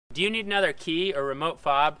Do you need another key or remote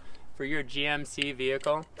fob for your GMC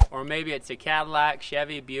vehicle? Or maybe it's a Cadillac,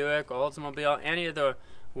 Chevy, Buick, Oldsmobile, any of the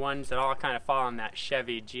ones that all kind of fall in that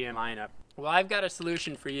Chevy GM lineup. Well, I've got a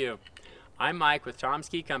solution for you. I'm Mike with Tom's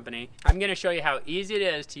Key Company. I'm going to show you how easy it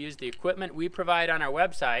is to use the equipment we provide on our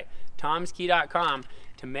website, tomskey.com,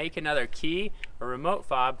 to make another key or remote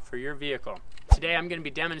fob for your vehicle. Today I'm going to be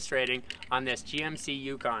demonstrating on this GMC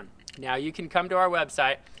Yukon. Now you can come to our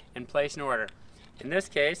website and place an order. In this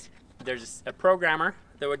case, there's a programmer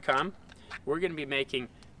that would come. We're going to be making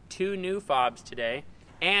 2 new fobs today,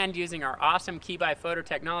 and using our awesome key by photo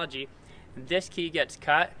technology, this key gets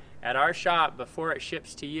cut at our shop before it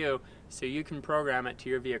ships to you so you can program it to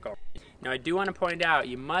your vehicle. Now I do want to point out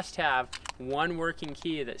you must have one working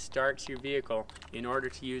key that starts your vehicle in order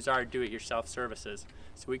to use our do-it-yourself services.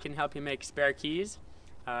 So we can help you make spare keys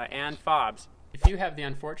and fobs. If you have the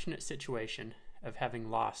unfortunate situation of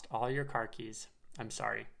having lost all your car keys, I'm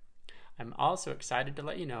sorry. I'm also excited to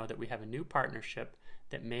let you know that we have a new partnership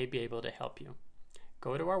that may be able to help you.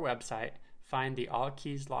 Go to our website, find the All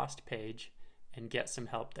Keys Lost page, and get some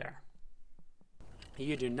help there.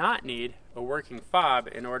 You do not need a working fob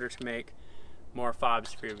in order to make more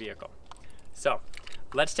fobs for your vehicle. So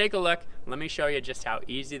let's take a look. Let me show you just how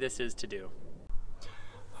easy this is to do.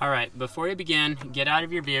 Alright, before you begin, get out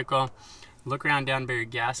of your vehicle, look around down by your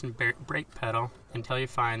gas and brake pedal until you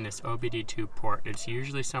find this OBD2 port. It's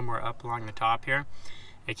usually somewhere up along the top here.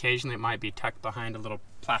 Occasionally it might be tucked behind a little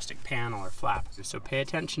plastic panel or flap. So pay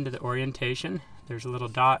attention to the orientation. There's a little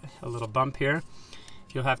dot, a little bump here.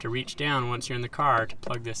 You'll have to reach down once you're in the car to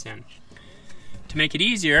plug this in. To make it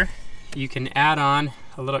easier, you can add on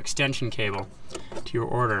a little extension cable to your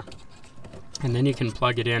order, and then you can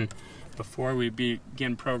plug it in before we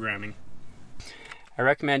begin programming. I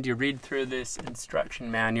recommend you read through this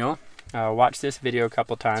instruction manual, watch this video a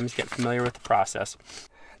couple times, get familiar with the process.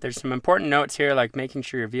 There's some important notes here, like making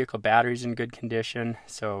sure your vehicle battery's in good condition.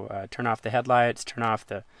 So turn off the headlights, turn off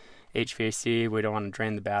the HVAC. We don't want to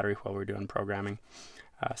drain the battery while we're doing programming.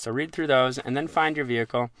 So read through those and then find your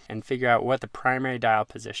vehicle and figure out what the primary dial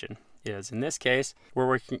position is. In this case,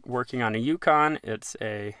 we're working on a Yukon. It's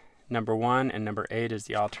a number 1 and number 8 is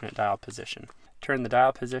the alternate dial position. Turn the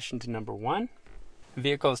dial position to number 1. The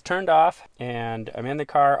vehicle is turned off and I'm in the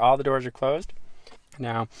car. All the doors are closed.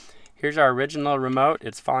 Now, here's our original remote.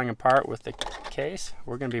 It's falling apart with the case.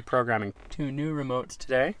 We're going to be programming 2 new remotes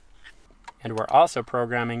today, and we're also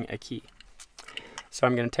programming a key. So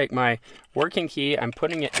I'm going to take my working key, I'm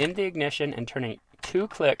putting it in the ignition and turning 2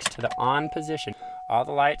 clicks to the on position. All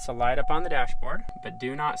the lights will light up on the dashboard, but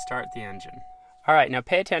do not start the engine. Alright, now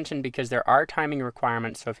pay attention because there are timing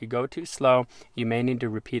requirements, so if you go too slow, you may need to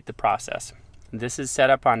repeat the process. This is set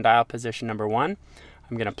up on dial position number 1.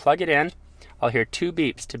 I'm going to plug it in. I'll hear 2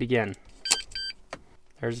 beeps to begin.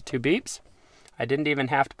 There's the 2 beeps. I didn't even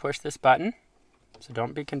have to push this button, so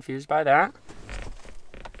don't be confused by that.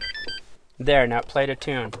 There, now it played a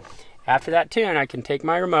tune. After that tune, I can take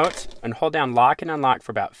my remote and hold down lock and unlock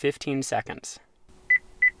for about 15 seconds.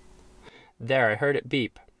 There, I heard it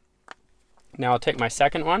beep. Now I'll take my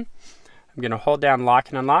second one. I'm going to hold down lock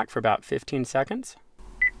and unlock for about 15 seconds.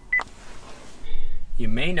 You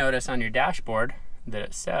may notice on your dashboard that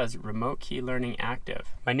it says Remote Key Learning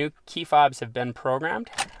Active. My new key fobs have been programmed.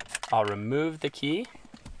 I'll remove the key.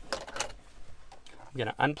 I'm going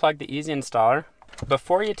to unplug the Easy Installer.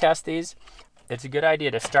 Before you test these, it's a good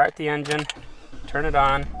idea to start the engine, turn it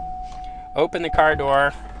on, open the car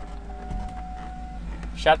door,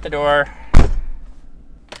 shut the door,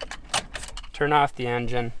 turn off the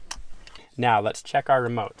engine. Now let's check our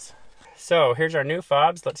remotes. So here's our new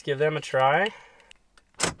fobs. Let's give them a try.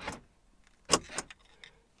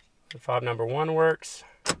 Fob number 1 works,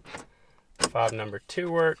 fob number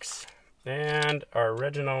 2 works, and our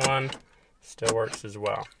original one still works as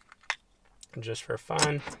well. Just for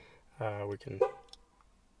fun, we can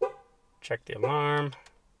check the alarm.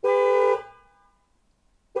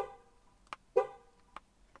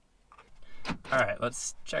 Alright,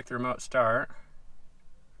 let's check the remote start.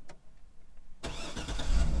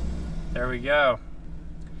 There we go.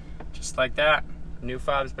 Just like that, new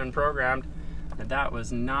fob's been programmed. And that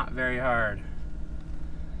was not very hard.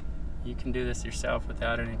 You can do this yourself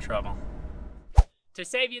without any trouble. To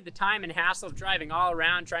save you the time and hassle of driving all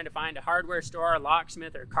around trying to find a hardware store, a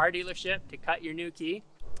locksmith, or car dealership to cut your new key,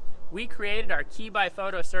 we created our Key by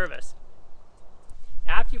Photo service.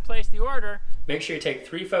 After you place the order, make sure you take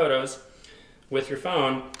 3 photos with your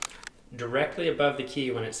phone directly above the key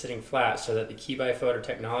when it's sitting flat so that the Key by Photo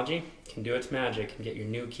technology can do its magic and get your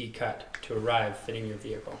new key cut to arrive fitting your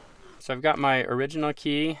vehicle. So I've got my original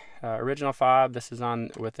key original fob. This is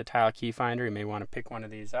on with the tile key finder. You may want to pick one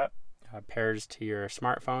of these up. Pairs to your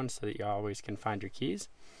smartphone so that you always can find your keys.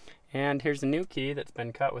 And here's a new key that's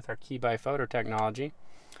been cut with our key by photo technology.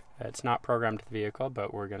 It's not programmed to the vehicle,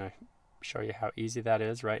 but we're going to show you how easy that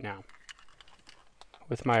is right now.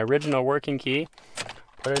 With my original working key,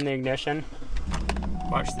 put it in the ignition,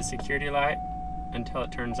 watch the security light until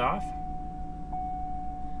it turns off.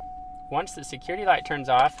 Once the security light turns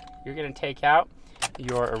off, you're going to take out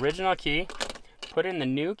your original key, put in the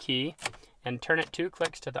new key, and turn it 2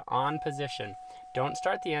 clicks to the on position. Don't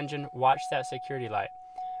start the engine, watch that security light.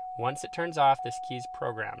 Once it turns off, this key's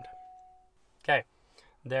programmed. Okay,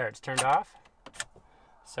 there, it's turned off.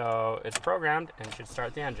 So it's programmed and should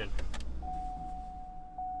start the engine.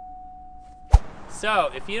 So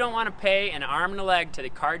if you don't want to pay an arm and a leg to the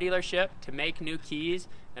car dealership to make new keys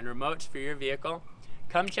and remotes for your vehicle,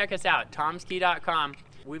 come check us out, tomskey.com.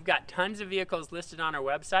 We've got tons of vehicles listed on our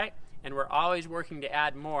website, and we're always working to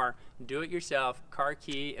add more do-it-yourself car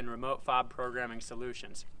key and remote fob programming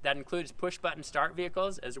solutions. That includes push-button start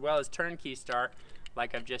vehicles as well as turnkey start,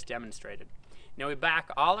 like I've just demonstrated. Now, we back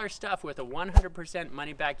all our stuff with a 100%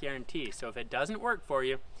 money-back guarantee, so if it doesn't work for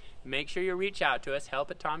you, make sure you reach out to us,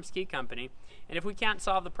 help@tomskey.com, and if we can't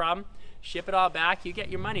solve the problem, ship it all back, you get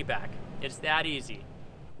your money back. It's that easy.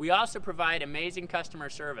 We also provide amazing customer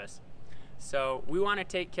service, so we want to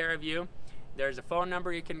take care of you. There's a phone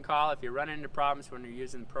number you can call if you're running into problems when you're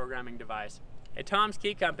using the programming device. At Tom's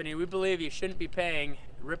Key Company, we believe you shouldn't be paying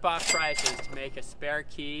rip-off prices to make a spare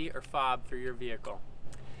key or fob for your vehicle.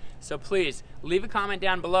 So please, leave a comment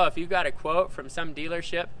down below if you've got a quote from some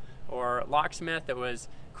dealership or locksmith that was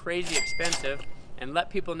crazy expensive, and let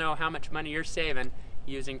people know how much money you're saving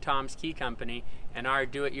using Tom's Key Company and our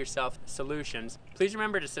do-it-yourself solutions. Please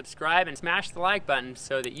remember to subscribe and smash the like button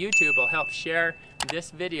so that YouTube will help share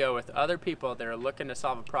this video with other people that are looking to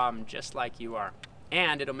solve a problem just like you are.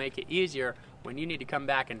 And it'll make it easier when you need to come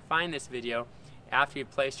back and find this video after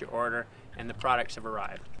you've placed your order and the products have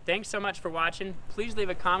arrived. Thanks so much for watching. Please leave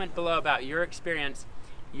a comment below about your experience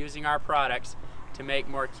using our products to make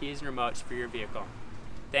more keys and remotes for your vehicle.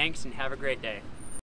 Thanks and have a great day.